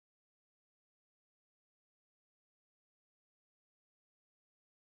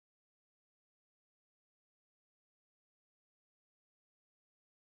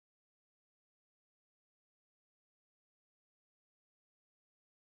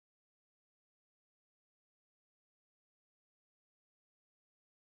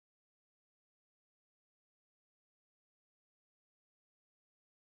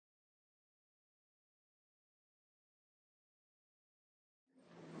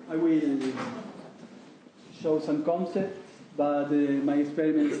I will show some concepts, but my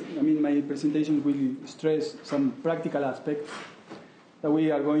experiments, my presentations will stress some practical aspects that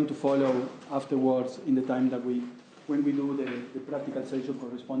we are going to follow afterwards in the time that when we do the practical session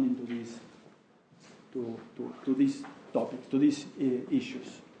corresponding to this, to these topics, to these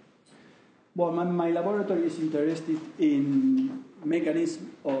issues. Well, my laboratory is interested in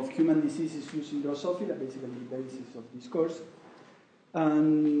mechanism of human diseases using Drosophila, basically the basis of this course.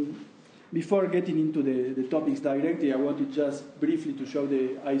 And before getting into the topics directly, I wanted just briefly to show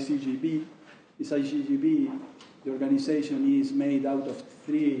the ICGEB. This ICGEB, the organization is made out of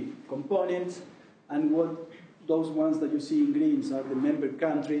 3 components, and those ones that you see in greens are the member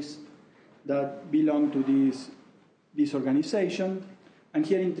countries that belong to this organization. And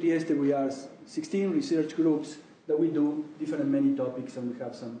here in Trieste, we are 16 research groups that we do many topics, and we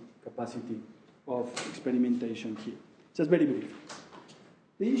have some capacity of experimentation here. Just very brief.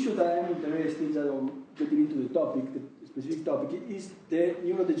 The issue that I'm interested in, getting into the topic, the specific topic, is the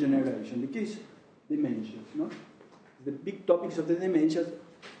neurodegeneration, the case dementias. No? The big topics of the dementias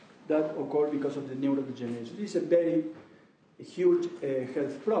that occur because of the neurodegeneration. This is a huge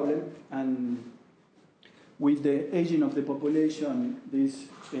health problem, and with the aging of the population, this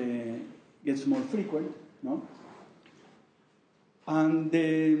gets more frequent, no? And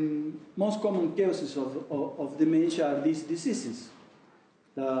the most common causes of dementia are these diseases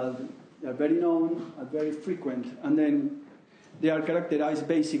that are very known, are very frequent, and then they are characterized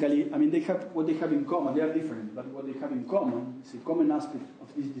basically, they have what they have in common. They are different, but what they have in common, is a common aspect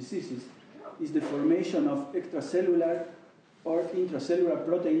of these diseases, is the formation of extracellular or intracellular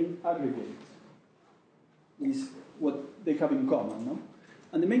protein aggregates. Is what they have in common, no?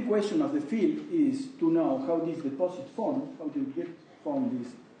 And the main question of the field is to know how these deposits form, how do you form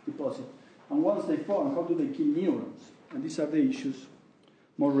this deposit, and once they form, how do they kill neurons? And these are the issues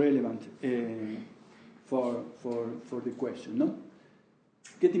more relevant for the question, no?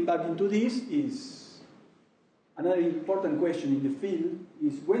 Getting back into this is another important question in the field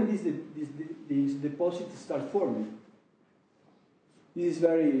is when these deposits start forming. This is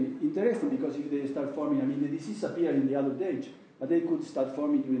very interesting because if they start forming, the disease appears in the adult age, but they could start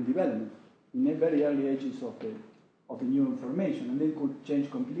forming during development, in the very early ages of the neuron formation, and they could change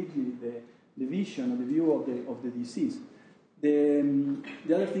completely the vision or the view of the disease.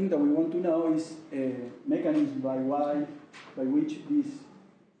 The other thing that we want to know is mechanism by which these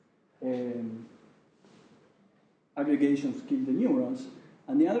aggregations kill the neurons,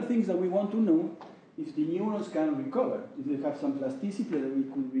 and the other things that we want to know if the neurons can recover, if they have some plasticity that we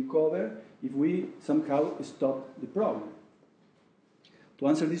could recover if we somehow stop the problem. To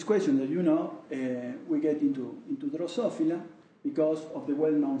answer this question, as you know, we get into Drosophila because of the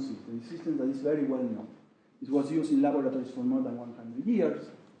well-known system, a system that is very well-known. It was used in laboratories for more than 100 years.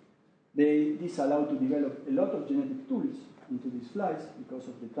 This allowed to develop a lot of genetic tools into these flies because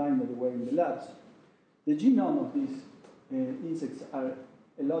of the time that they were in the labs. The genome of these insects are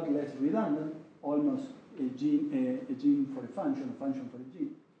a lot less redundant, almost a gene for a function for a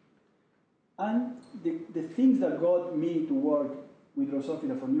gene. And the things that got me to work with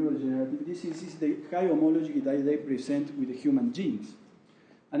Drosophila for neurodegenerative disease is the high homology that they present with the human genes.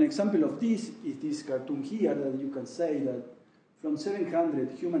 An example of this is this cartoon here that you can say that from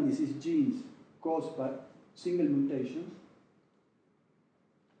 700 human disease genes caused by single mutations,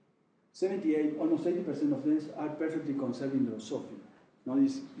 78, almost 80% of them are perfectly conserved in Drosophila. Now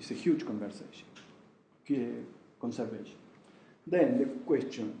this is a huge conversation, conservation. Then the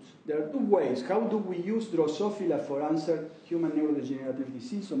questions. There are 2 ways. How do we use Drosophila for answer human neurodegenerative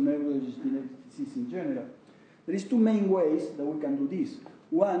disease or neurodegenerative disease in general? There is 2 main ways that we can do this.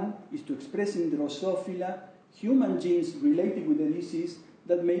 One is to express in Drosophila human genes related with the disease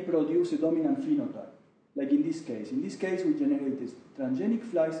that may produce a dominant phenotype, like in this case. In this case, we generated transgenic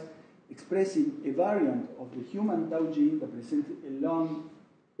flies expressing a variant of the human tau gene that presents a long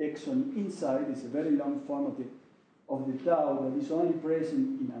exon inside. It's a very long form of the tau that is only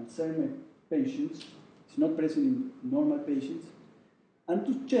present in Alzheimer's patients. It's not present in normal patients. And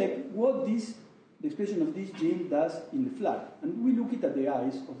to check what the expression of this gene does in the fly. And we look at the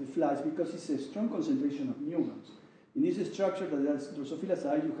eyes of the flies because it's a strong concentration of neurons. In this structure that has Drosophila's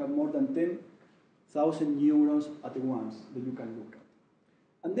eye, you have more than 10,000 neurons at once that you can look at.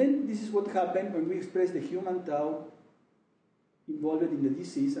 And then this is what happened when we express the human tau involved in the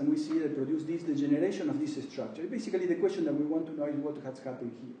disease, and we see that produce this degeneration of this structure. Basically, the question that we want to know is what has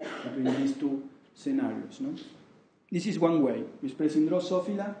happened here between these 2 scenarios. No? This is one way. We express in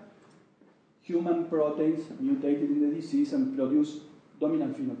Drosophila human proteins mutated in the disease and produce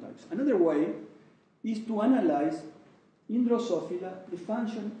dominant phenotypes. Another way is to analyze in Drosophila the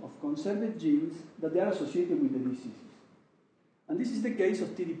function of conserved genes that they are associated with the diseases. And this is the case of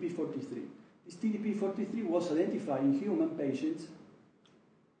TDP43. This TDP43 was identified in human patients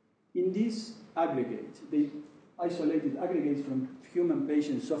in these aggregates. They isolated aggregates from human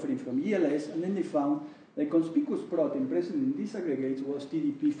patients suffering from ALS, and then they found the conspicuous protein present in these aggregates was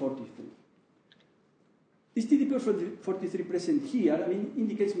TDP43. This TDP43 present here,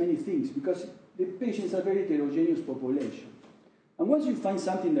 indicates many things, because the patients are very heterogeneous population. And once you find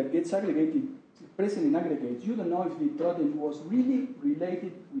something that gets aggregated, present in aggregates, you don't know if the protein was really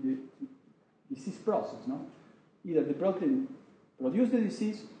related with the disease process, no? Either the protein produced the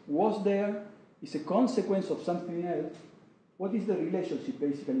disease, was there, is a consequence of something else. What is the relationship,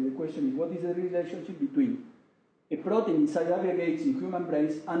 basically? The question is, what is the relationship between a protein inside aggregates in human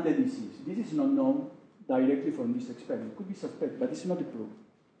brains and the disease? This is not known directly from this experiment. It could be suspected, but it's not a proof.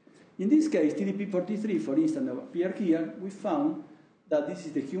 In this case, TDP43, for instance, appeared here. We found that this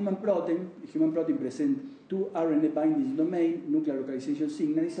is the human protein. The human protein presents two RNA binding domain, nuclear localization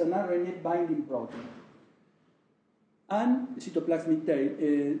signal. It's an RNA binding protein. And cytoplasmic tail,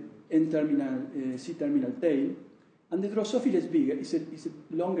 N-terminal, C-terminal tail. And the Drosophila is bigger. It's a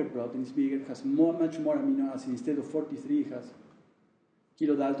longer protein. It's bigger. It has much more amino acids. Instead of 43, it has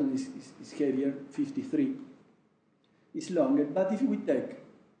kilodalton is heavier, 53. It's longer. But if we take,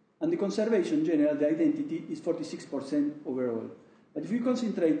 and the conservation in general, the identity is 46% overall. But if we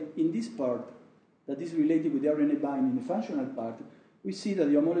concentrate in this part that is related with the RNA binding, the functional part, we see that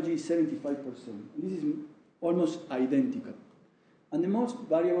the homology is 75%. And this is almost identical. And the most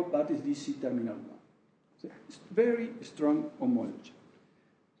variable part is this C-terminal one. So it's very strong homology.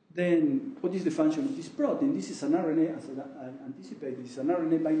 Then, what is the function of this protein? This is an RNA, as I anticipated, it's an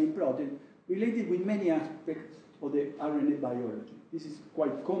RNA binding protein related with many aspects of the RNA biology. This is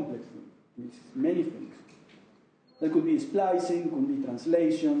quite complex. This is many things. There could be splicing, could be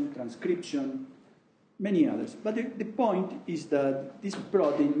translation, transcription, many others. But the point is that this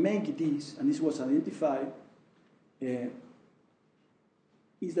protein makes this, and this was identified, is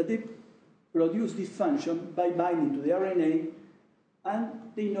that they produce this function by binding to the RNA, and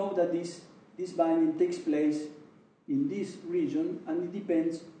they know that this binding takes place in this region, and it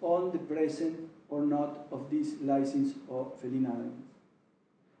depends on the presence or not of these lysines or phenylalanine.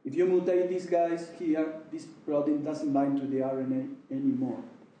 If you mutate these guys here, this protein doesn't bind to the RNA anymore.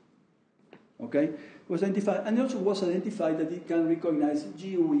 Okay? It was identified, and also was identified that it can recognize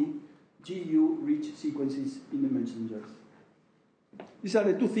GU-rich sequences in the messengers. These are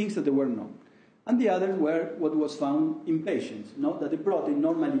the two things that were known. And the others were what was found in patients, that the protein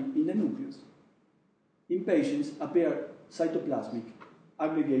normally in the nucleus, in patients, appear cytoplasmic,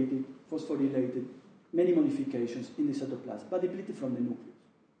 aggregated, phosphorylated, many modifications in the cytoplasm, but depleted from the nucleus.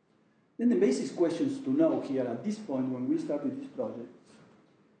 Then the basic questions to know here at this point when we started this project,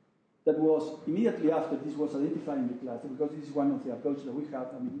 that was immediately after this was identified in the class, because this is one of the approaches that we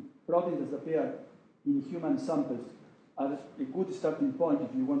have. Proteins that appear in human samples are a good starting point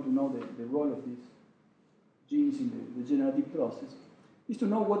if you want to know the role of these genes in the degenerative process, is to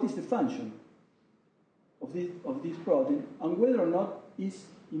know what is the function of this protein and whether or not it's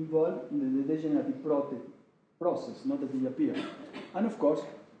involved in the degenerative process, not that they appear. And of course,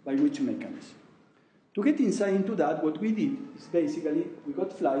 by which mechanism. To get insight into that, what we did is basically we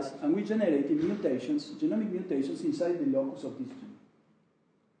got flies and we generated mutations, genomic mutations inside the locus of this gene.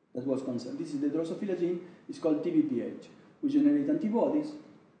 That was concerned. This is the Drosophila gene. It's called TBPH. We generate antibodies.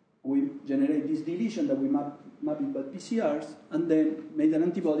 We generate this deletion that we map it by PCRs, and then made an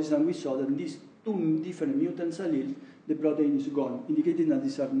antibodies, and we saw that in these two different mutants allele, the protein is gone, indicating that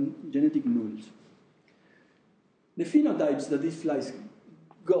these are genetic nulls. The phenotypes that these flies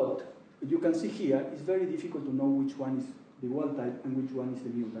got, you can see here, it's very difficult to know which one is the wild type and which one is the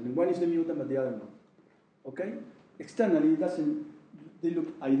mutant. And one is the mutant, but the other not. Okay? Externally, they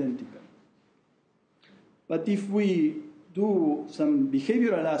look identical. But if we do some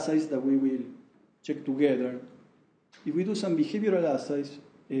behavioral assays that we will check together, if we do some behavioral assays,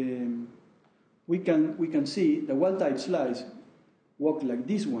 we can see the wild type flies walk like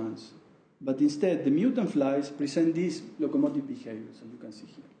these ones, but instead the mutant flies present these locomotive behaviors, as you can see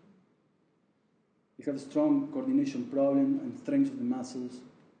here. They have a strong coordination problem and strength of the muscles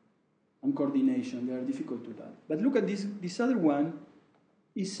and coordination. They are difficult to learn. But look at this other one.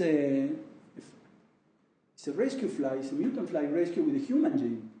 It's a rescue fly. It's a mutant fly rescue with a human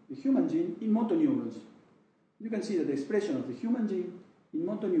gene. The human gene in motoneurons. You can see that the expression of the human gene in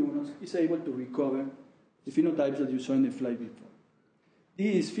motoneurons is able to recover the phenotypes that you saw in the fly before.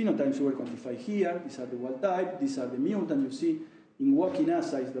 These phenotypes were quantified here. These are the wild type. These are the mutant. You see in walking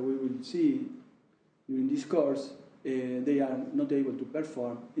assays that we will see during this course, they are not able to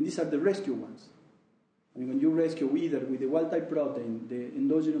perform, and these are the rescue ones. I mean, when you rescue either with the wild-type protein, the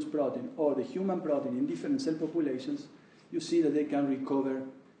endogenous protein, or the human protein in different cell populations, you see that they can recover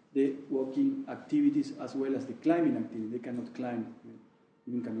the walking activities as well as the climbing activity. They cannot climb,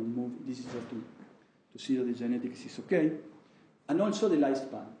 even cannot move. This is just to see that the genetics is okay. And also the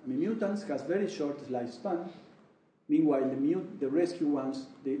lifespan. I mean, mutants has very short lifespan. Meanwhile, the rescue ones,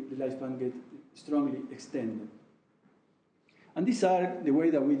 the lifespan get strongly extended. And these are the way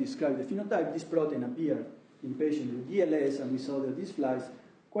that we describe the phenotype. This protein appeared in patients with ALS, and we saw that these flies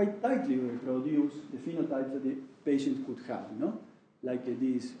quite tightly reproduce the phenotypes that the patient could have, like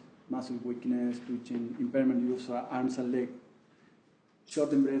this muscle weakness, twitching, impairment use of arms and legs,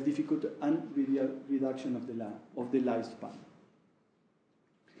 shortened breath, difficult, and reduction of the lifespan.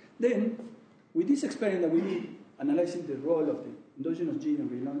 Then, with this experiment that we did, analyzing the role of the endogenous gene in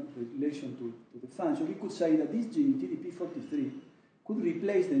relation to the function, we could say that this gene, TDP43, could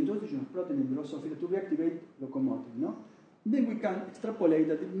replace the endogenous protein in Drosophila to reactivate locomotive, Then we can extrapolate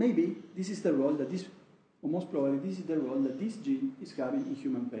that maybe this is the role that this, or most probably this is the role that this gene is having in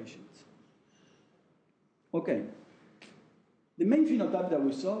human patients. Okay. The main phenotype that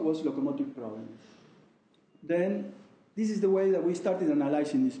we saw was locomotive problems. Then, this is the way that we started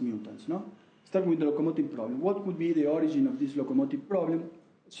analyzing these mutants, Start with the locomotive problem. What could be the origin of this locomotive problem?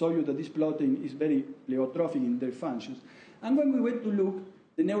 Show you that this protein is very pleiotropic in their functions. And when we went to look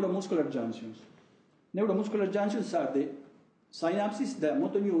the neuromuscular junctions. Neuromuscular junctions are the synapses that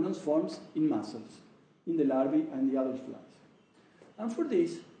motoneurons forms in muscles, in the larvae and the adult flies. And for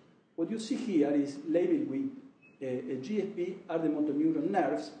this, what you see here is labeled with a GFP are the motoneuron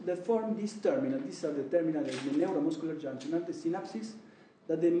nerves that form this terminal. These are the terminal of the neuromuscular junction and the synapses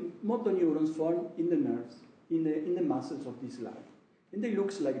that the motoneurons form in the nerves, in the muscles of this larvae. And they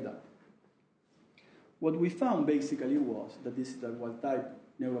look like that. What we found basically was that this is the wild-type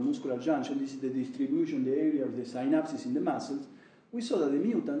neuromuscular junction. This is the distribution, the area of the synapses in the muscles. We saw that the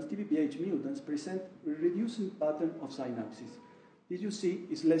mutants, TPPH mutants, present a reducing pattern of synapses. This you see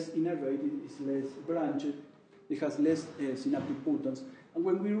is less innervated, is less branched, it has less synaptic photons. And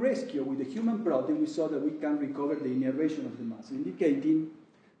when we rescue with the human protein, we saw that we can recover the innervation of the muscle, indicating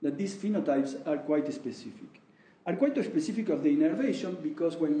that these phenotypes are quite specific. Are quite specific of the innervation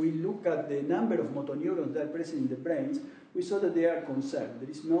because when we look at the number of motoneurons that are present in the brains, we saw that they are conserved. There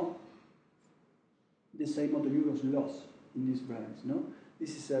is no the same motoneurons loss in these brains.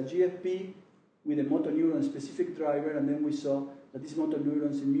 This is a GFP with a motoneuron-specific driver, and then we saw that these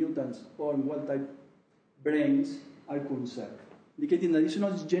motoneurons in mutants or in wild-type brains are conserved, indicating that it's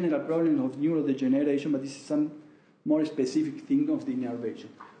not a general problem of neurodegeneration, but this is some more specific thing of the innervation.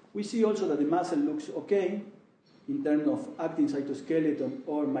 We see also that the muscle looks okay in terms of actin cytoskeleton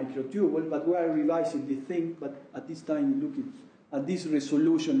or microtubule, but we are revising the thing, but at this time, at this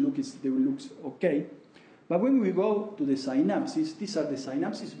resolution, they looks okay. But when we go to the synapses, these are the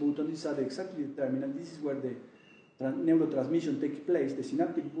synapses buttons, these are exactly the terminal, this is where the neurotransmission takes place. The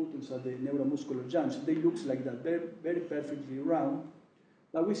synaptic buttons are the neuromuscular junction. They look like that, very, very perfectly round.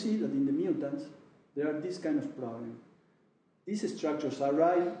 But we see that in the mutants, there are this kind of problem. These structures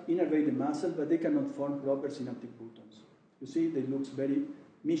arrive, innervate the muscle, but they cannot form proper synaptic buttons. You see, they look very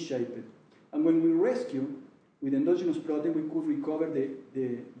misshaped. And when we rescue with endogenous protein, we could recover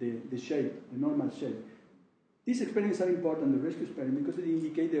the shape, the normal shape. These experiments are important, the rescue experiment, because they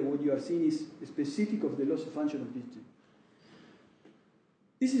indicate that what you are seeing is specific of the loss of function of this gene.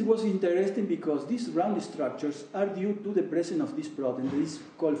 This was interesting because these round structures are due to the presence of this protein that is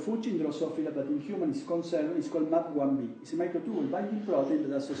called Fuchs in Drosophila, but in human is concerned, it's called MAP1B. It's a microtubule binding protein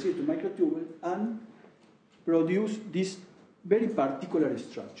that associates to microtubule and produce these very particular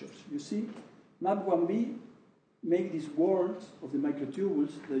structures. You see, MAP1B make these whorls of the microtubules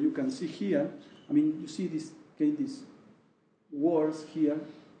that you can see here. I mean, you see these whorls here,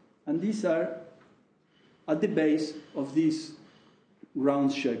 and these are at the base of this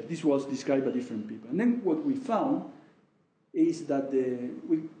round shape. This was described by different people. And then what we found is that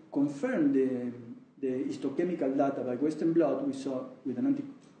we confirmed the histochemical data by Western blot. We saw with an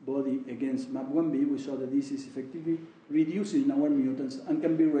antibody against MAP1B, we saw that this is effectively reduced in our mutants and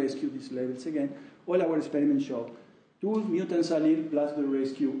can be rescued, these levels again. All our experiments show 2 mutants allele plus the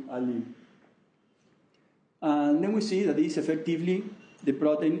rescue allele. And then we see that this effectively, the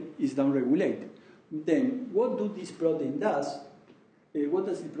protein is downregulated. Then, what do this protein does? What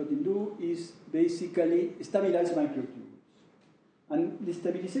does the protein do is basically stabilize microtubules. And the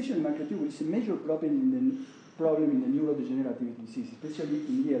stabilization of microtubules is a major problem in the neurodegenerative disease, especially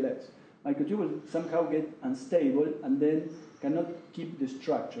in ALS. Microtubules somehow get unstable and then cannot keep the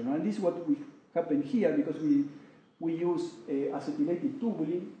structure. And this is what happened here because we we use acetylated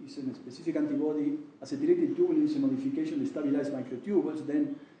tubulin. It's a specific antibody. Acetylated tubulin is a modification of stabilized microtubules.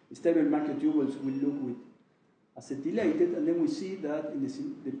 Then stable microtubules will look with acetylated, and then we see that in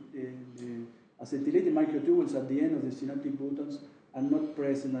the acetylated microtubules at the end of the synaptic buttons are not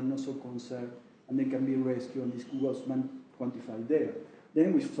present and not so conserved, and they can be rescued, and this was quantified there.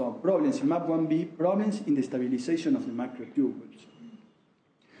 Then we saw problems in MAP1B, problems in the stabilization of the microtubules.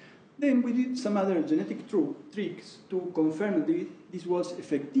 Then we did some other genetic tricks to confirm that this was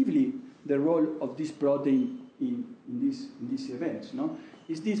effectively the role of this protein in these events. No?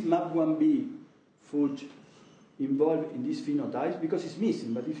 Is this MAP1B fudge involved in these phenotypes? Because it's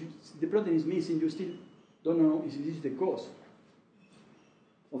missing, but if the protein is missing, you still don't know if this is the cause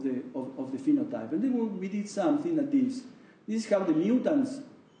of the phenotype. And then we did something like this. This is how the mutants,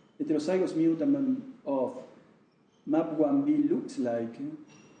 heterozygous mutant of MAP1B looks like.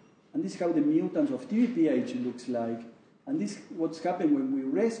 And this is how the mutants of TBPH looks like. And this is what's happened when we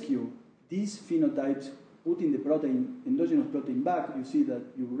rescue these phenotypes, putting the protein, endogenous protein back. You see that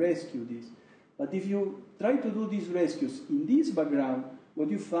you rescue this. But if you try to do these rescues in this background, what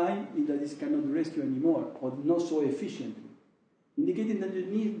you find is that this cannot rescue anymore, or not so efficiently, indicating that you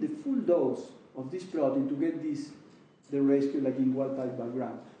need the full dose of this protein to get the rescue like in wild-type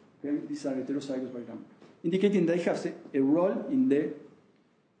background. Okay? These are heterozygous background, indicating that it has a role in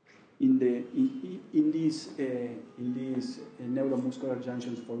these neuromuscular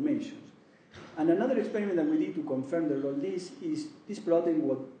junctions formations. And another experiment that we did to confirm the role is this protein,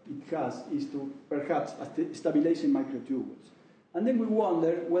 what it has is to perhaps stabilizing microtubules. And then we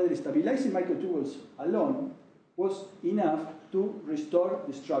wonder whether stabilizing microtubules alone was enough to restore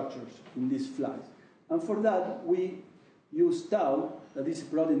the structures in these flies. And for that, we use tau, that is a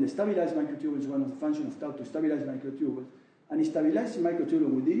protein, the stabilized microtubule is one of the functions of tau to stabilize microtubules. And stabilizing microtubule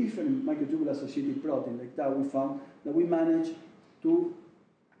with the different microtubule-associated protein, like tau, we found that we managed to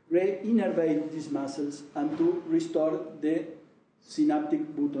re-innervate these muscles and to restore the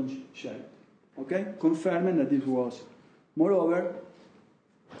synaptic button shape. Okay? Confirming that this was. Moreover,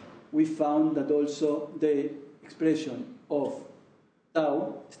 we found that also the expression of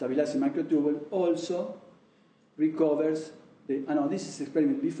tau, stabilizing microtubule, also recovers this is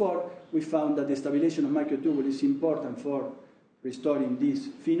experiment before. We found that the stabilization of microtubule is important for restoring this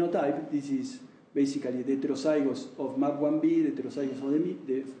phenotype. This is basically the heterozygous of MAP1B, the heterozygous of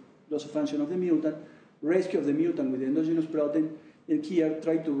the loss of function of the mutant, rescue of the mutant with the endogenous protein, and here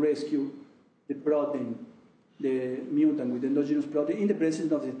try to rescue the protein, the mutant with the endogenous protein in the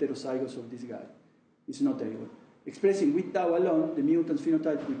presence of the heterozygous of this guy. It's not able. Expressing with tau alone, the mutant's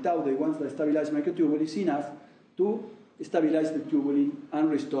phenotype with tau, the ones that stabilize microtubule, is enough to stabilize the tubulin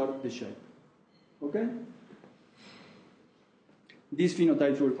and restore the shape. Okay? These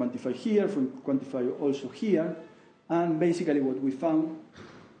phenotypes were quantified here, quantified also here, and basically what we found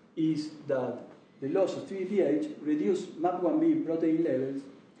is that the loss of TBPH reduced MAP1B protein levels,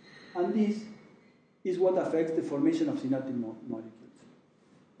 and this is what affects the formation of synaptic molecules.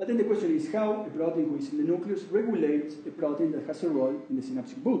 But then the question is how a protein who is in the nucleus regulates a protein that has a role in the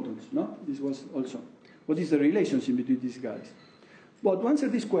synaptic buttons. No? This was also, what is the relationship between these guys? But to answer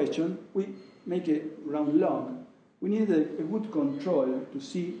this question, we make a round long. We need a good control to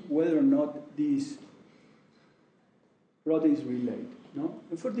see whether or not these proteins relate. No?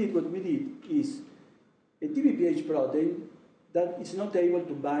 And for this, what we did is a TBPH protein that is not able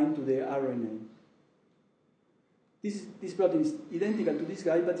to bind to the RNA. This protein is identical to this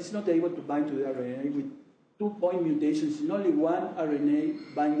guy, but it's not able to bind to the RNA with 2-point mutations in only one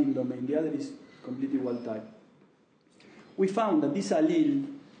RNA binding domain. The other is completely wild type. We found that this allele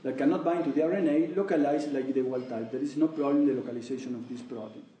that cannot bind to the RNA localized like the wild type. There is no problem in the localization of this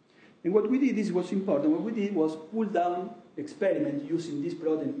protein. And what we did, this was important, what we did was pull down experiment using this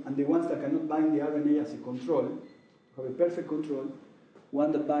protein and the ones that cannot bind the RNA as a control, have a perfect control,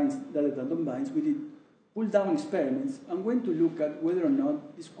 one that binds, the other that don't bind. We did pull down experiments and went to look at whether or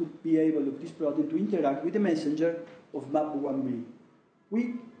not this could be able, of this protein, to interact with the messenger of MAP1B.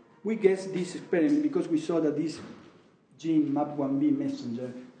 We guessed this experiment because we saw that this gene, MAP1B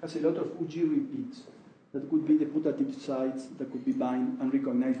messenger, has a lot of UG repeats that could be the putative sites that could be bind and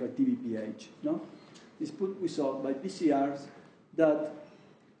recognized by TBPH. No? We saw by PCRs that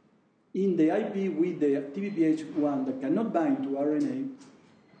in the IP with the TBPH1 that cannot bind to RNA,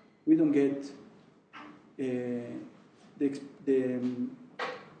 we don't get the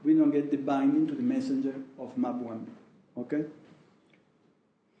binding to the messenger of MAP1B. Okay?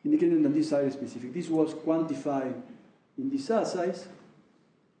 Indicating that these are specific. This was quantified in these assays,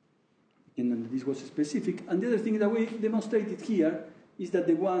 and this was specific. And the other thing that we demonstrated here is that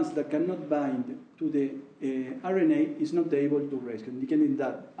the ones that cannot bind to the RNA is not able to rescue, indicating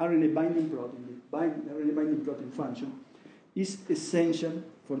that RNA binding protein, the RNA binding protein function, is essential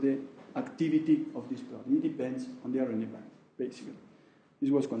for the activity of this protein. It depends on the RNA binding, basically. This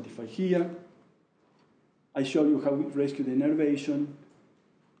was quantified here. I showed you how we rescue the innervation,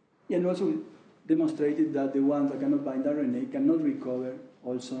 and also demonstrated that the ones that cannot bind RNA cannot recover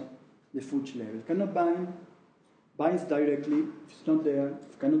also the Fuchs level. Cannot bind, binds directly. If it's not there,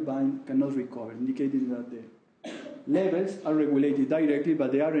 if cannot bind, cannot recover, indicating that the levels are regulated directly by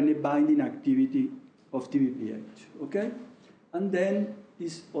the RNA binding activity of TBPH. Okay? And then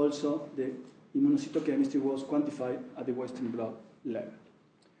is also the immunocytochemistry was quantified at the Western blot level.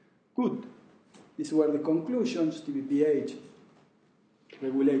 Good. These were the conclusions. TBPH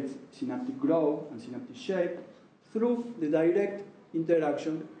regulates synaptic growth and synaptic shape through the direct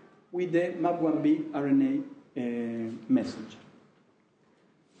interaction with the MAP1B RNA messenger.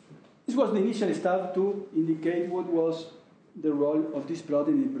 This was the initial step to indicate what was the role of this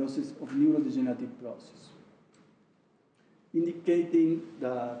protein in the process of neurodegenerative process, indicating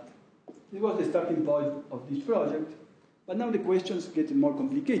that this was the starting point of this project, but now the questions get more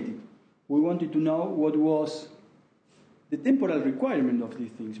complicated. We wanted to know what was the temporal requirement of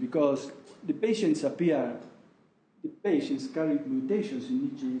these things, because the patients carry mutations in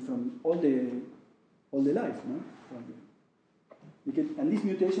ICGE from all the life, no? And these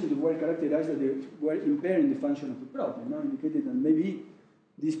mutations were characterized that they were impairing the function of the protein, no? Indicated that maybe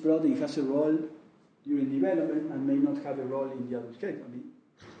this protein has a role during development and may not have a role in the adult case. I mean,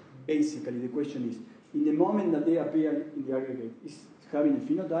 basically, the question is, in the moment that they appear in the aggregate, is having a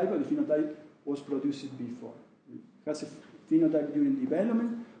phenotype, or the phenotype was produced before? Has a phenotype during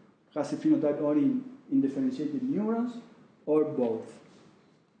development, has a phenotype or in differentiated neurons, or both?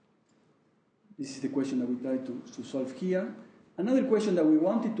 This is the question that we try to solve here. Another question that we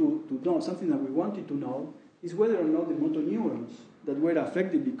wanted to know, something that we wanted to know, is whether or not the motor neurons that were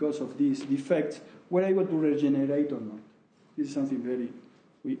affected because of these defects were able to regenerate or not. This is something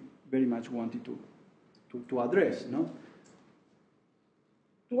we very much wanted to address, no?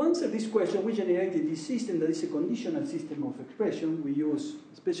 To answer this question, we generated this system that is a conditional system of expression. We use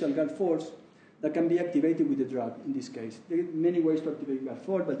special GAR4s that can be activated with the drug, in this case. There are many ways to activate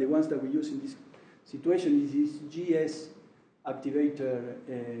GAR4, but the ones that we use in this situation is this GS activator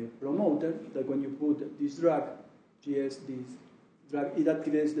promoter, that when you put this drug, it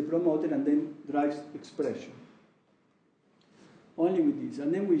activates the promoter and then drives expression. Only with this.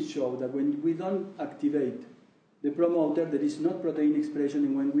 And then we show that when we don't activate the promoter, there is not protein expression,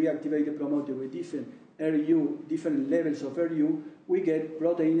 and when we activate the promoter with different RU, different levels of RU, we get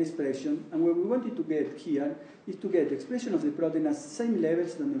protein expression. And what we wanted to get here is to get expression of the protein at the same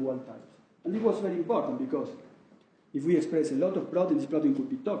levels than the wild types. And it was very important, because if we express a lot of protein, this protein could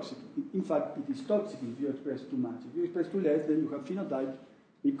be toxic. In fact, it is toxic if you express too much. If you express too less, then you have phenotype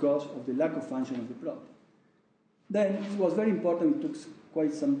because of the lack of function of the protein. Then it was very important. It took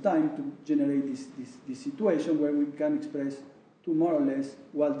quite some time to generate this situation where we can express to more or less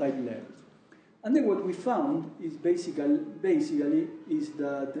wild-type levels. And then what we found is basically is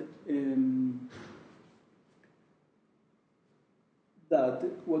that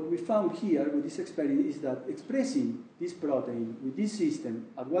what we found here with this experiment is that expressing this protein with this system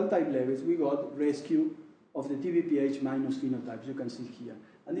at wild-type levels, we got rescue of the TBPH minus phenotypes, you can see here.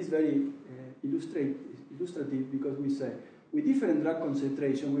 And this is very illustrative, because we say, with different drug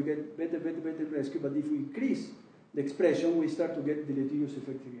concentration, we get better rescue, but if we increase the expression, we start to get deleterious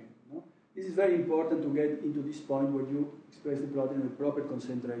effect again. No? This is very important to get into this point where you express the protein at the proper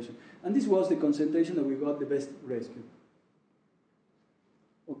concentration. And this was the concentration that we got the best rescue.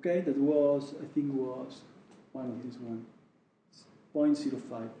 Okay, that was, I think was one of these ones,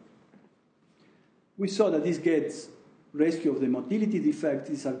 0.05. We saw that this gets rescue of the motility defects.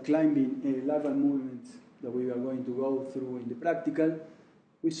 These are climbing larval movements that we are going to go through in the practical.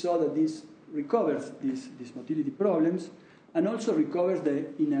 We saw that this recovers these motility problems, and also recovers the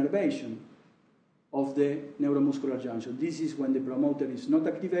innervation of the neuromuscular junction. This is when the promoter is not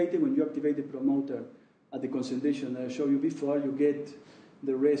activated. When you activate the promoter at the concentration that I showed you before, you get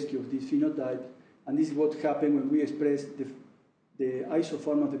the rescue of this phenotype, and this is what happens when we express the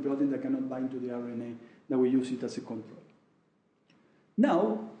isoform of the protein that cannot bind to the RNA, that we use it as a control.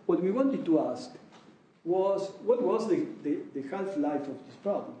 Now, what we wanted to ask was, what was the half-life of this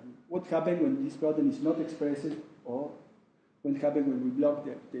protein? What happened when this protein is not expressed, or what happened when we block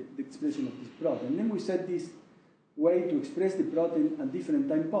the expression of this protein? And then we set this way to express the protein at different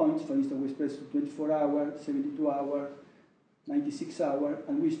time points. For instance, we express 24 hours, 72 hours, 96 hours,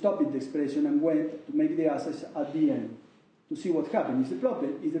 and we stopped the expression and went to make the assays at the end. to see what happens. If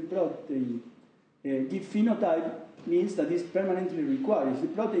the protein give phenotype, means that it's permanently required. If the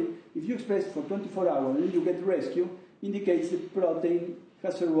protein, if you express for 24 hours and you get rescue, indicates the protein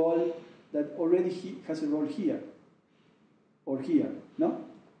has a role that already has a role here or here, no?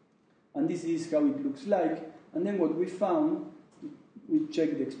 And this is how it looks like. And then what we found, we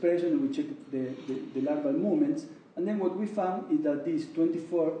checked the expression, we checked the larval movements, and then what we found is that this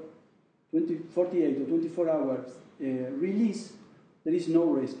 48 or 24 hours release, there is no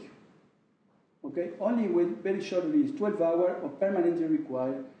rescue. Okay? Only with very short release, 12 hours of permanently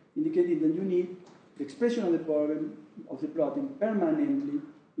required, indicating that you need the expression of the protein permanently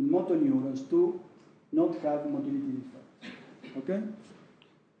in motor neurons to not have motility defects. Okay?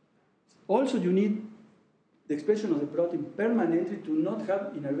 Also, you need the expression of the protein permanently to not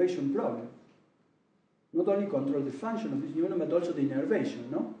have innervation problem. Not only control the function of this neuron, but also the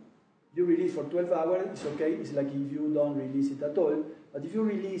innervation, no? You release for 12 hours, it's okay, it's like if you don't release it at all, but if you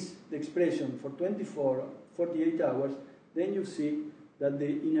release the expression for 24, 48 hours, then you see that the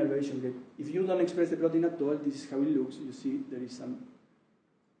innervation gets, if you don't express the protein at all, this is how it looks, you see there is some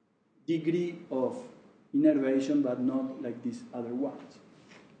degree of innervation, but not like these other ones,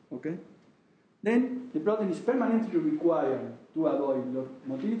 okay? Then the protein is permanently required to avoid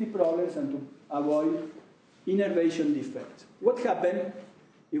motility problems and to avoid innervation defects. What happens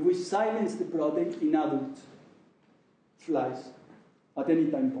if we silence the protein in adult flies at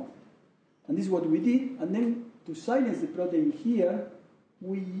any time point? And this is what we did. And then to silence the protein here,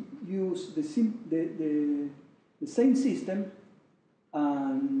 we use the same system.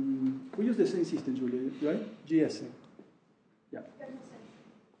 And we use the same system, Julie, right? GSM. Yeah.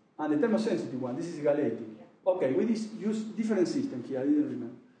 And the thermosensitive one, this is galating. Okay, we use different system here, I didn't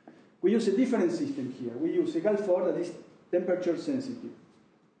remember. We use a different system here. We use a GAL4 that is temperature sensitive.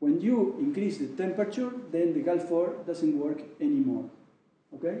 When you increase the temperature, then the GAL4 doesn't work anymore.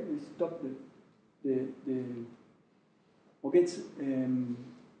 Okay, we stop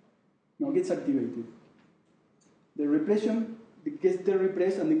gets activated. The repression gets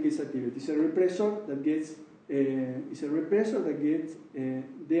repressed and it gets activated. It's a repressor that gets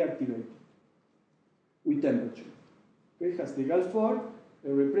deactivated with temperature. Okay, it has the GAL4, a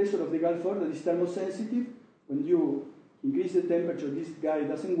repressor of the GAL4 that is thermosensitive. When you increase the temperature, this guy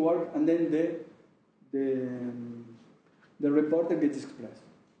doesn't work, and then the reporter gets expressed.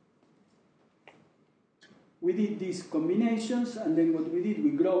 We did these combinations, and then what we did,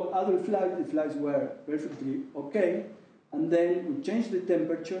 we grow other flies. The flies were perfectly okay, and then we changed the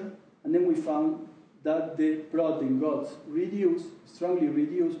temperature, and then we found that the protein got reduced, strongly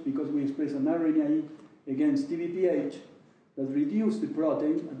reduced, because we expressed an RNA against TBPH that reduced the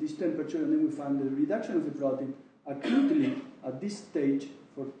protein at this temperature, and then we found the reduction of the protein acutely at this stage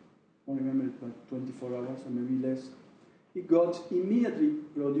for, I don't remember, 24 hours or maybe less. It got immediately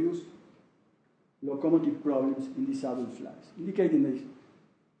produced locomotive problems in these adult flies, indicating this.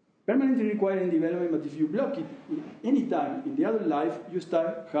 Permanently required in development, but if you block it any time in the adult life, you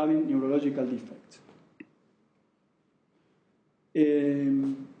start having neurological defects.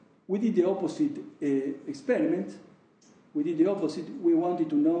 We did the opposite experiment. We did the opposite. We wanted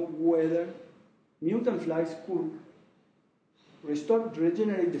to know whether mutant flies could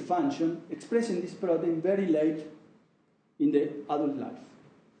regenerate the function, expressing this protein very late in the adult life.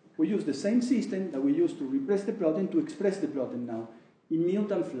 We use the same system that we used to repress the protein to express the protein now in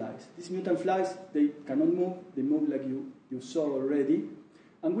mutant flies. These mutant flies, they cannot move. They move like you saw already.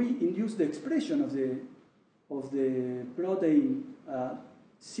 And we induce the expression of the protein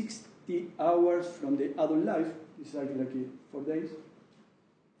 60 hours from the adult life. This is like 4 days,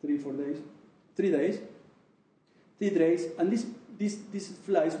 3 days. 3 days. And these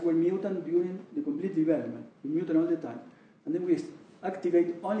flies were mutant during the complete development. We mutant all the time. And then we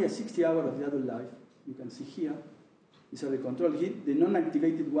activate only at 60 hours of the adult life. You can see here. These are the control hit. The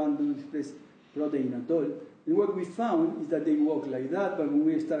non-activated one don't express protein at all. And what we found is that they walk like that, but when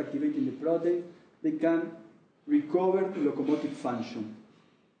we start activating the protein, they can recover the locomotive function.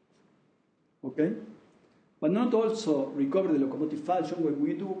 Okay? But not also recover the locomotive function. What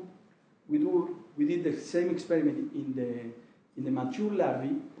we did the same experiment in the mature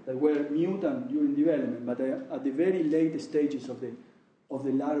larvae that were mutant during development, but at the very late stages of the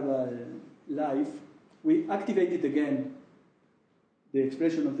larval life, we activated again the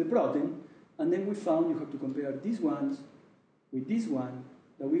expression of the protein, and then we found you have to compare these ones with this one,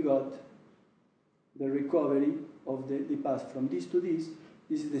 that we got the recovery of the pass from this to this.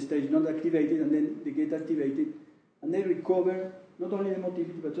 This is the stage not activated, and then they get activated, and they recover not only the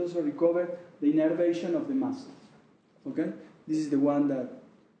motility, but also recover the innervation of the muscles. Okay? This is the one that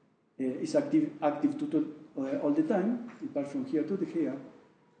is active all the time, apart from here to here,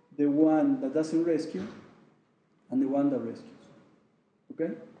 the one that doesn't rescue and the one that rescues.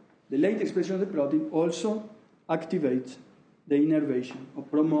 Okay? The late expression of the protein also activates the innervation or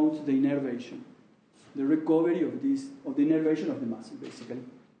promotes the innervation, the recovery of the innervation of the muscle, basically,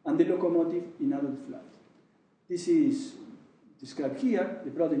 and the locomotive in adult flies. This is described here.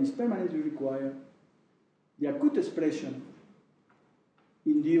 The protein is permanently required. The acute expression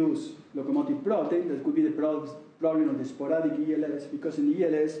induces locomotive protein. That could be the problem of the sporadic ALS, because in the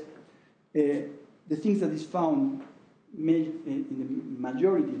ALS, the things that is found in the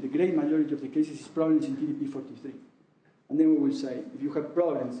majority, the great majority of the cases, is problems in TDP43. And then we will say, if you have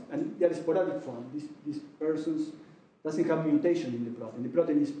problems, and they are sporadic form, these persons doesn't have mutation in the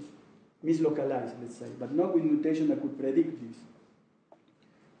protein is mislocalized, let's say, but not with mutation that could predict this.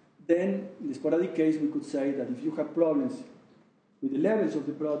 Then, in the sporadic case, we could say that if you have problems with the levels of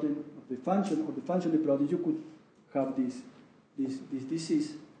the protein, of the function of the protein, you could have this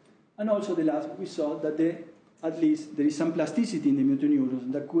disease. And also, the last, we saw that at least there is some plasticity in the motor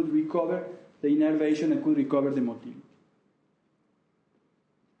neurons that could recover the innervation and could recover the motility.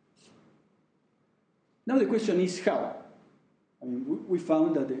 Now the question is how. I mean, we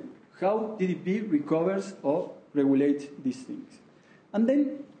found that how TDP recovers or regulates these things. And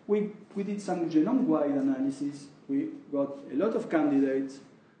then we did some genome-wide analysis. We got a lot of candidates,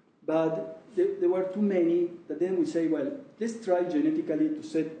 but there were too many that then we say, well, let's try genetically to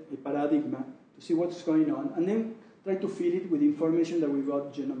set a paradigm to see what's going on, and then try to fill it with information that we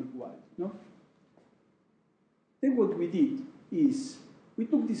got genomic-wide. No? Then what we did is we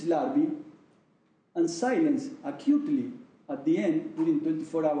took this larvae and silenced acutely at the end, within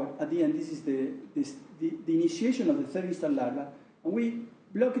 24 hours, at the end, this is the initiation of the third instant larva, and we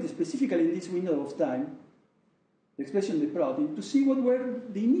blocked it specifically in this window of time, the expression of the protein, to see what were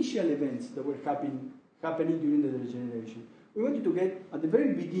the initial events that were happening during the degeneration. We wanted to get, at the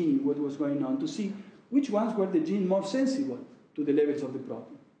very beginning, what was going on, to see which ones were the genes more sensible to the levels of the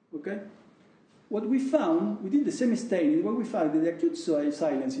protein. Okay? What we found, we did the same staining, what we found that the acute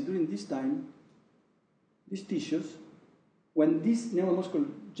silencing during this time, these tissues, when these neuromuscular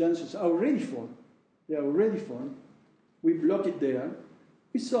junctions are already formed, we block it there,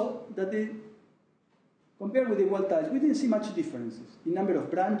 we saw that compared with the wild types, we didn't see much differences in number of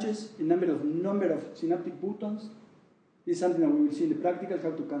branches, in number of synaptic buttons. This is something that we will see in the practical,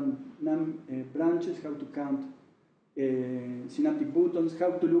 how to count branches, how to count synaptic buttons,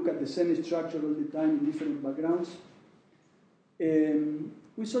 how to look at the same structure all the time in different backgrounds.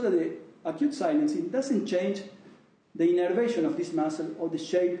 We saw that the acute silencing doesn't change the innervation of this muscle or the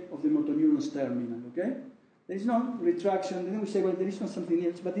shape of the motor neurons terminal, okay? There is no retraction. Then we say, well, there is not something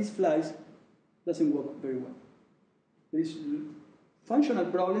else, but these flies doesn't work very well. There is functional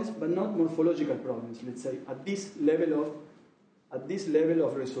problems, but not morphological problems, let's say, at this level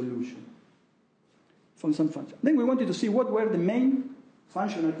of resolution from some function. Then we wanted to see what were the main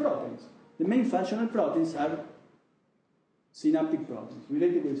functional proteins. The main functional proteins are synaptic proteins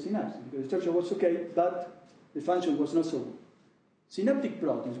related with synapses, because the structure was okay, but the function was not so good. Synaptic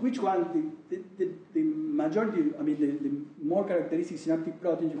proteins, which one? The majority, I mean, the more characteristic synaptic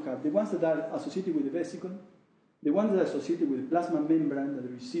proteins you have, the ones that are associated with the vesicle, the ones that are associated with the plasma membrane that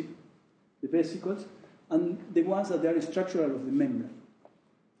receive the vesicles, and the ones that are structural of the membrane.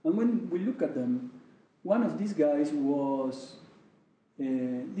 And when we look at them, one of these guys was,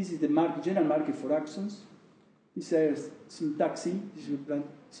 this is the general marker for axons. This is syntaxin. This is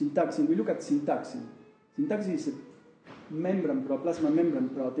syntaxin. We look at syntaxin. Syntaxin is a plasma membrane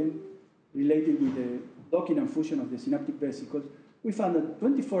protein related with the docking and fusion of the synaptic vesicles. We found that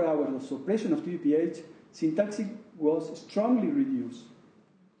 24 hours of suppression of TBPH, syntaxin was strongly reduced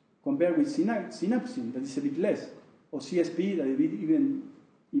compared with synapsin, that is a bit less, or CSP, that is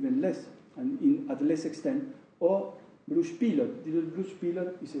even less, and at less extent, or Bruce pilot. The Bruce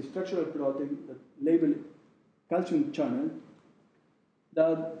pilot is a structural protein that labeled calcium channel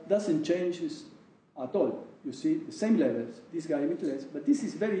that doesn't change at all. You see the same levels, this guy a bit less, but this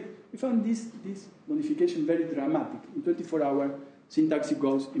is we found this modification very dramatic. In 24 hours, syntaxin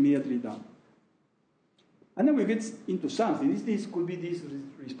goes immediately down. And then we get into something. This could be this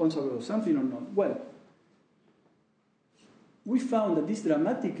responsible for something or not. Well, we found that this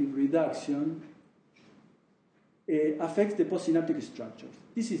dramatic reduction affects the postsynaptic structures.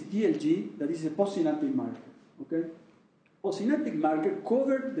 This is DLG, that is a postsynaptic marker. Okay? Postsynaptic marker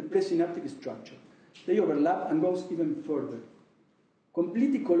covers the presynaptic structure. They overlap and goes even further.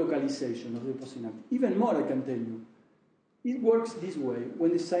 Complete colocalization of the postsynaptic. Even more, I can tell you. It works this way.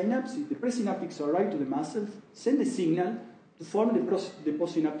 When the synapses, the presynaptics arrive to the muscles, send a signal to form the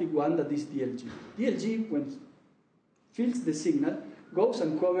postsynaptic one that is DLG. DLG, when feels the signal, goes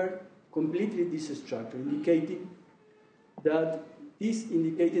and covers completely this structure, indicating that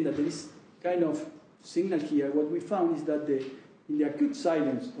there is kind of signal here. What we found is that in the acute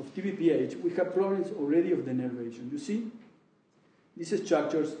silence of TBPH, we have problems already of denervation. You see, these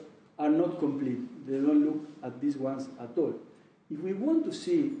structures are not complete. They don't look at these ones at all. If we want to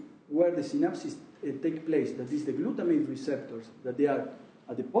see where the synapses take place, that is the glutamate receptors, that they are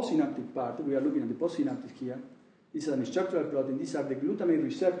at the postsynaptic part, we are looking at the postsynaptic here. This is a structural protein. These are the glutamate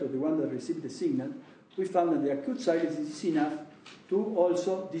receptors, the one that receive the signal. We found that the acute silence is enough to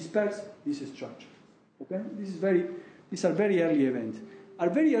also disperse this structure. Okay? These are very early events. Are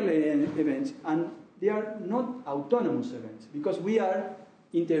very early events, and they are not autonomous events because we are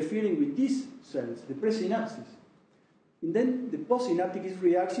interfering with these cells, the presynapses. And then the postsynaptic is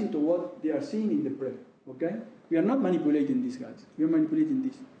reacting to what they are seeing in the pre. Okay? We are not manipulating these guys. We are manipulating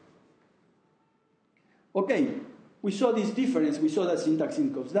this. Okay, we saw this difference. We saw that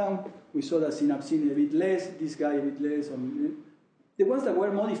syntaxin goes down. We saw that synapsin a bit less, this guy a bit less. The ones that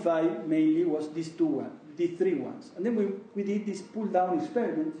were modified mainly was these three ones. And then we did this pull-down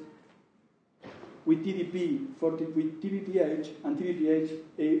experiment with with TBPH, and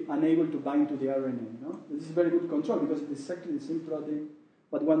TBPH unable to bind to the RNA. No? This is very good control because it's exactly the same protein,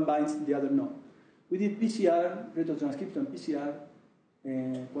 but one binds, the other not. We did PCR, retrotranscription PCR,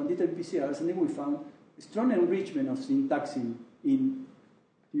 quantitative PCRs, and then we found a strong enrichment of syntaxin in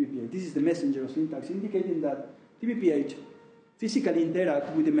TBPH. This is the messenger of syntaxin, indicating that TBPH physically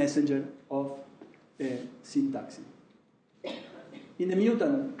interacts with the messenger of syntaxin. In the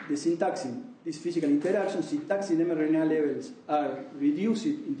mutant, the syntaxin, this physical interaction, syntaxin mRNA levels are reduced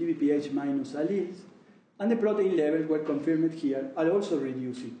in TBPH minus alleles, and the protein levels were confirmed here are also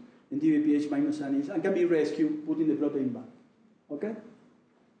reduced in TBPH minus alleles and can be rescued putting the protein back. Okay?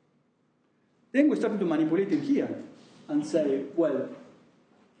 Then we started to manipulate it here and say, well,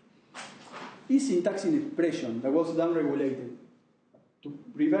 is syntaxin expression that was downregulated to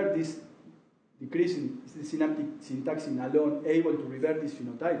revert this decrease in the synaptic syntaxin alone able to revert these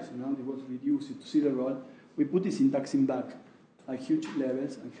phenotypes? It was reduced to zero role. We put the syntaxin back at huge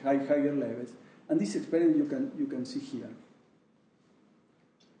levels, at higher levels, and this experiment you can see here.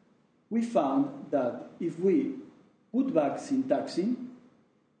 We found that if we put back syntaxin,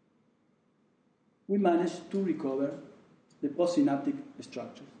 we managed to recover the postsynaptic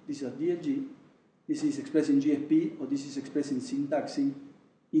structure. This is a DLG. This is expressed in GFP, or this is expressed in syntaxin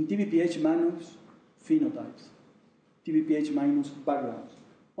in TBPH minus phenotypes, TBPH minus backgrounds.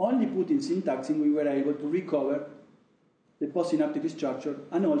 Only putting syntaxin, we were able to recover the postsynaptic structure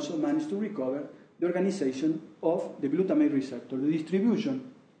and also managed to recover the organization of the glutamate receptor, the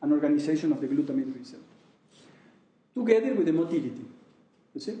distribution and organization of the glutamate receptor, together with the motility.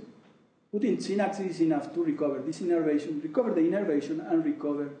 You see? Putting syntaxin is enough to recover this innervation, recover the innervation, and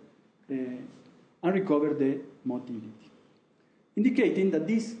recover the motility, indicating that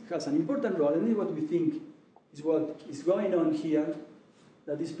this has an important role, and this is what we think is what is going on here,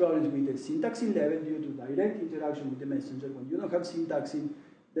 that these problems with the syntaxin level due to direct interaction with the messenger. When you don't have syntaxin,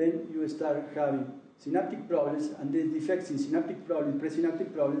 then you start having synaptic problems, and the defects in synaptic problems,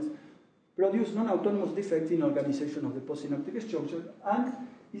 presynaptic problems, produce non-autonomous defects in organization of the postsynaptic structure, and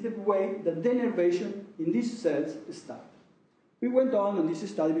is the way that denervation in these cells starts. We went on this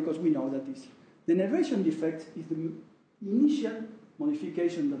study because we know that this denervation defect is the initial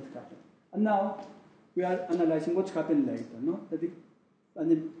modification that happened. And now we are analyzing what's happened later. No?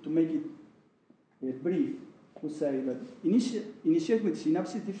 And then to make it brief, we say that initiate with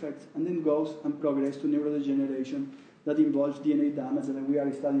synaptic defects and then goes and progress to neurodegeneration that involves DNA damage, and we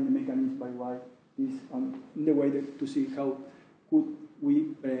are studying the mechanism by why this, in the way to see how could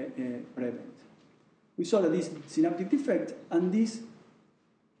we prevent. We saw that this synaptic defect and this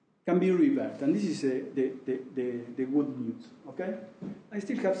can be reversed, and this is the good news. Okay, I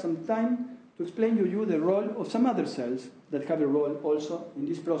still have some time to explain to you the role of some other cells that have a role also in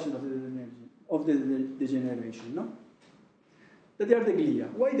this process of the degeneration. No, that they are the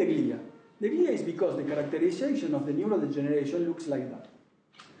glia. Why the glia? The glia is because the characterization of the neurodegeneration looks like that.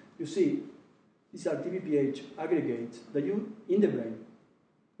 You see, these are TBPH aggregates that you in the brain,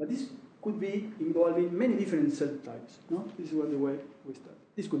 but this could be involving many different cell types. No, this is the way we start.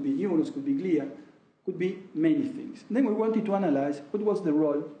 This could be neurons, could be glia, could be many things. And then we wanted to analyze what was the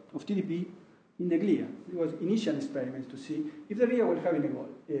role of TDP in the glia. It was initial experiments to see if the glia was having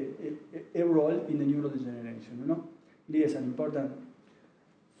a role in the neurodegeneration. Glia is an important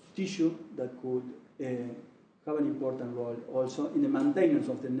tissue that could have an important role also in the maintenance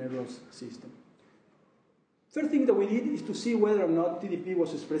of the nervous system. First thing that we did is to see whether or not TDP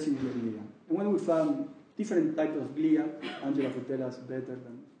was expressed in the glia. And when we found different types of glia, Angela could tell us better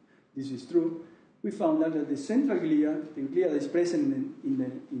than this is true, we found out that the central glia, the glia that is present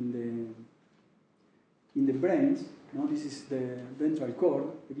in the brains, no, this is the ventral cord,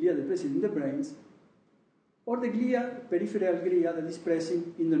 the glia that is present in the brains, or the glia, peripheral glia that is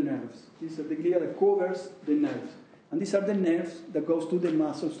present in the nerves. These are the glia that covers the nerves. And these are the nerves that goes to the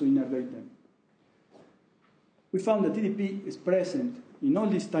muscles to innervate them. We found that TDP is present in all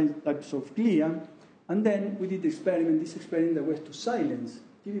these types of glia, and then we did the experiment, this experiment that was to silence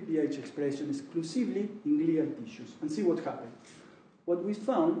TDPH expression exclusively in glial tissues, and see what happened. What we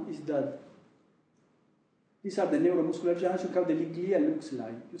found is that these are the neuromuscular junctions, how the glia looks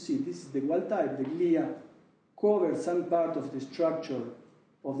like. You see, this is the wild type, the glia covers some part of the structure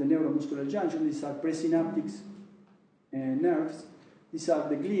of the neuromuscular junction. These are presynaptic nerves. These are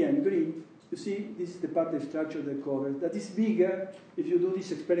the glia in green. You see, this is the part of the structure that covers. That is bigger if you do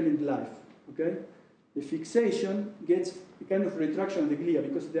this experiment live, okay? The fixation gets a kind of retraction of the glia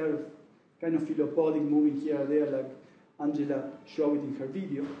because they are kind of philopodic, moving here and there, like Angela showed it in her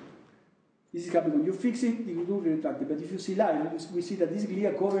video. This is happening when you fix it, you do retract it. But if you see live, we see that this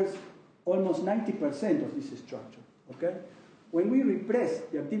glia covers almost 90% of this structure, okay? When we repress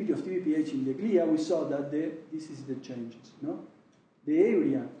the activity of TBPH in the glia, we saw that this is the changes, no? The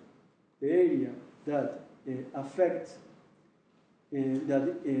area that affects,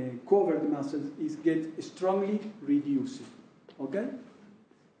 covered muscles get strongly reduced, okay?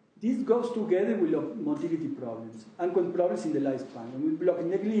 This goes together with motility problems and with problems in the lifespan. When we block in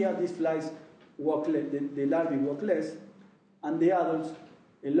the glia, these flies walk the larvae walk less, and the adults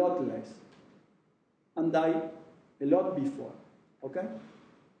a lot less, and die a lot before, okay?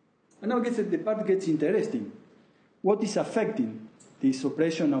 And now the part gets interesting. What is affecting the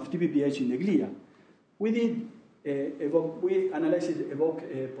suppression of TBPH in the glia? We did we analyzed evoke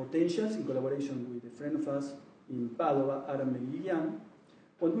potentials in collaboration with a friend of us in Padova, Aram Megillian.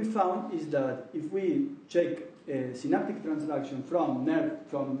 What we found is that if we check synaptic transduction from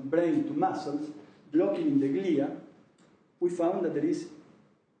brain to muscles, blocking in the glia, we found that there is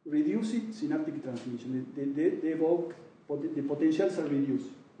reduced synaptic transmission. The potentials are reduced,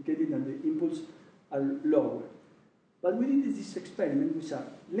 indicating that the impulses are lower. But we did this experiment with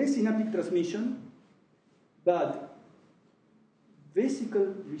less synaptic transmission, but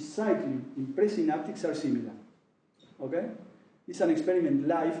vesicle recycling in presynaptics are similar. Okay? This is an experiment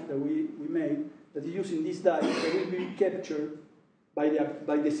live that we made that is using this dye that will be captured by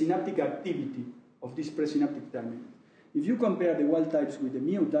the synaptic activity of this presynaptic terminal. If you compare the wild types with the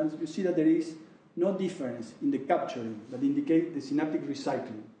mutants, you see that there is no difference in the capturing that indicate the synaptic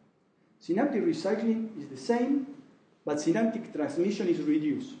recycling. Synaptic recycling is the same, but synaptic transmission is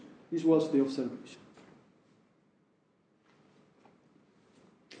reduced. This was the observation.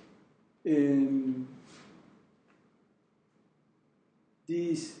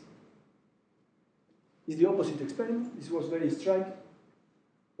 This is the opposite experiment. This was very striking.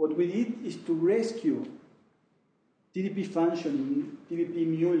 What we did is to rescue TDP function in TDP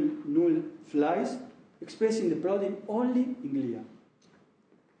null flies, expressing the protein only in glia.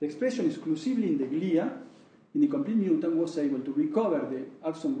 The expression exclusively in the glia, in the complete mutant, was able to recover the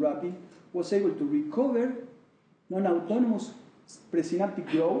axon wrapping, was able to recover non-autonomous presynaptic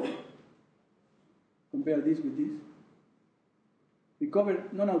growth. Compare this with this. Recover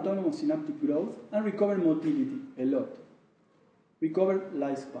non-autonomous synaptic growth and recover motility a lot. Recover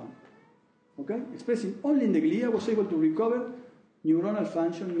lifespan. Okay? Expressing only in the glia, was able to recover neuronal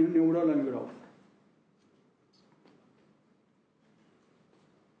function, neuronal growth.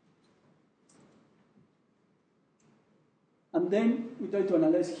 And then we try to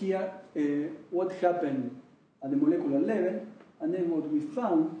analyze here what happened at the molecular level, and then what we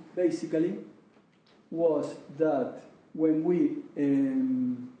found basically was that when we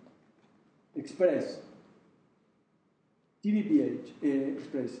express TBPH, in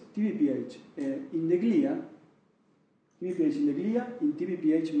the glia, in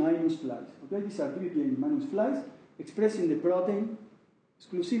TBPH minus flies. Okay, these are TBPH minus flies expressing the protein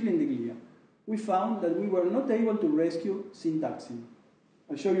exclusively in the glia. We found that we were not able to rescue syntaxin.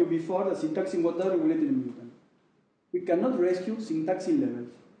 I showed you before that syntaxin was not regulated in mutant. We cannot rescue syntaxin levels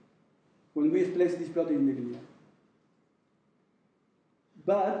when we express this protein in the glia.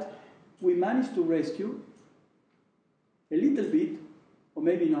 But we managed to rescue a little bit, or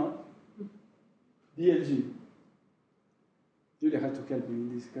maybe not, DLG. Julia had to help me in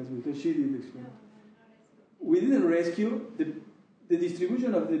this case because she did explain. We didn't rescue the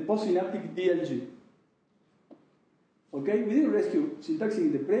distribution of the postsynaptic DLG. Okay? We didn't rescue syntaxin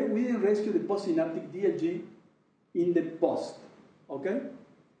in the pre, we didn't rescue the postsynaptic DLG in the post, okay?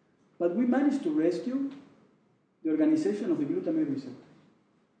 But we managed to rescue the organization of the glutamate receptor.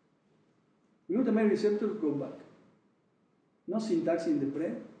 Glutamate receptors go back. No syntax in the pre,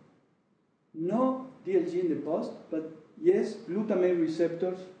 no DLG in the post, but yes, glutamate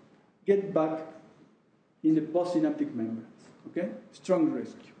receptors get back in the postsynaptic membranes, okay? Strong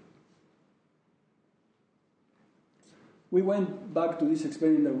rescue. We went back to this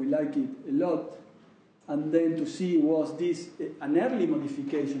experiment that we like it a lot, and then to see was this an early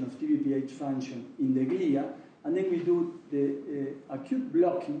modification of TBPH function in the glia, and then we do the acute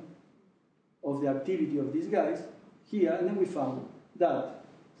blocking of the activity of these guys here, and then we found that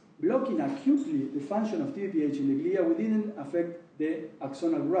blocking acutely the function of TBPH in the glia, we didn't affect the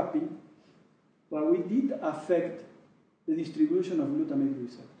axonal wrapping, but we did affect the distribution of glutamate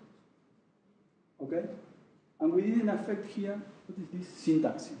receptors. Okay? And we didn't affect here, what is this?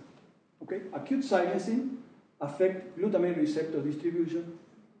 Syntaxing. Okay? Acute silencing affect glutamate receptor distribution,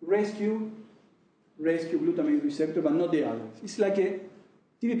 rescue glutamate receptor, but not the others. It's like a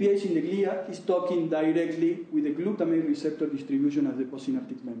TBPH in the glia is talking directly with the glutamate receptor distribution at the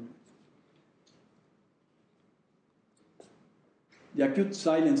postsynaptic membrane. The acute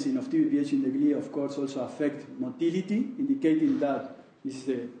silencing of TBPH in the glia, of course, also affects motility, indicating that this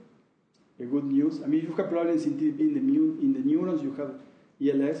is a good news. I mean, if you have problems in TBP in the neurons, you have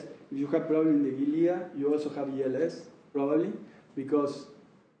ALS. If you have problems in the glia, you also have ALS, probably, because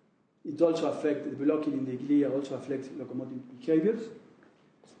it also affects, the blocking in the glia also affects locomotive behaviors.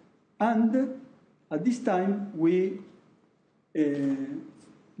 And at this time, we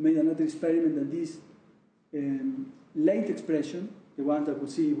made another experiment that this late expression, the one that we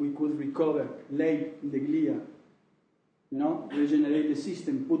see we could recover late in the glia, regenerate the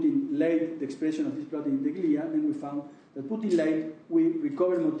system, putting late the expression of this protein in the glia, then we found that putting late, we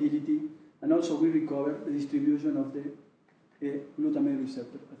recover motility, and also we recover the distribution of the glutamate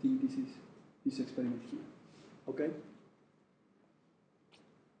receptor. I think this is this experiment here. Okay?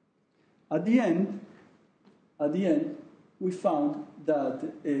 At the end, we found that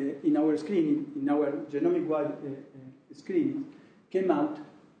in our screening, in our genomic-wide screening, came out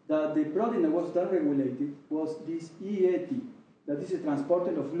that the protein that was downregulated was this EAT, that is a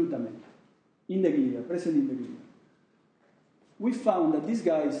transporter of glutamate in the glia, present in the glia. We found that these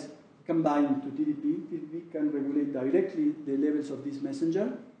guys can bind to TDP. TDP can regulate directly the levels of this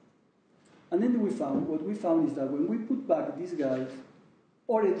messenger. And then what we found is that when we put back these guys,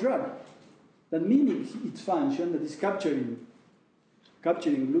 or a drug that mimics its function, that is capturing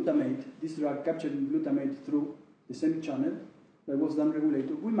glutamate, this drug capturing glutamate through the same channel that was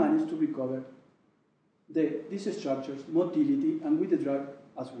downregulated, we managed to recover these structures, motility, and with the drug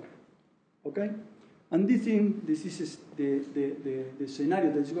as well. Okay? And this is the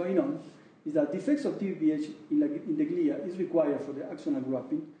scenario that's going on, is that the effects of TBPH in the glia is required for the axonal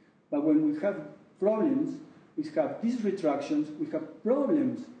wrapping, but when we have problems, we have these retractions, we have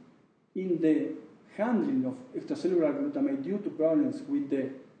problems in the handling of extracellular glutamate due to problems with the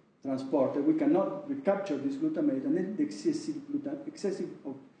transporter. We cannot recapture this glutamate, and then the excess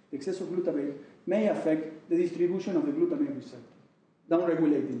of glutamate may affect the distribution of the glutamate receptor,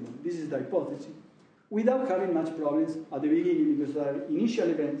 downregulating them. This is the hypothesis. Without having much problems at the beginning, because there are initial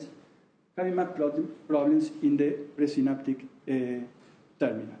events, having much problems in the presynaptic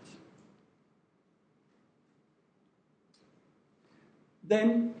terminals.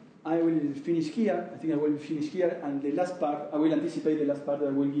 Then I will finish here. I think I will finish here, and the last part, I will anticipate the last part that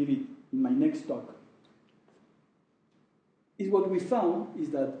I will give it in my next talk. Is what we found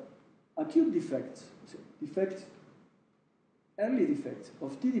is that acute defects, early defects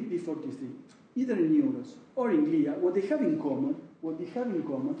of TDP43, either in neurons or in glia, what they have in common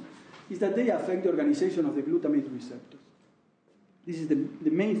is that they affect the organization of the glutamate receptors. This is the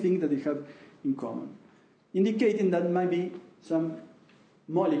main thing that they have in common, indicating that might be some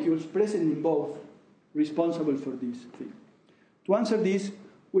molecules present in both responsible for this thing. To answer this,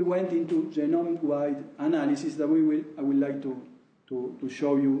 we went into genome-wide analysis that I would like to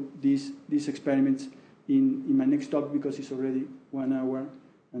show you these experiments in my next talk, because it's already 1 hour,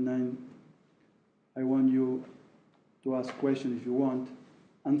 and I want you to ask questions if you want.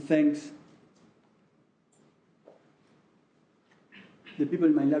 And thanks. The people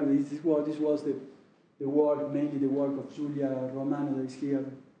in my lab, this was the work, mainly the work of Julia Romano, that is here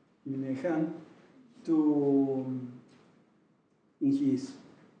in my hand, in his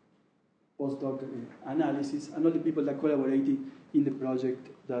postdoc analysis, and all the people that collaborated in the project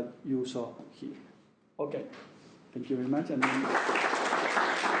that you saw here. Okay, thank you very much. And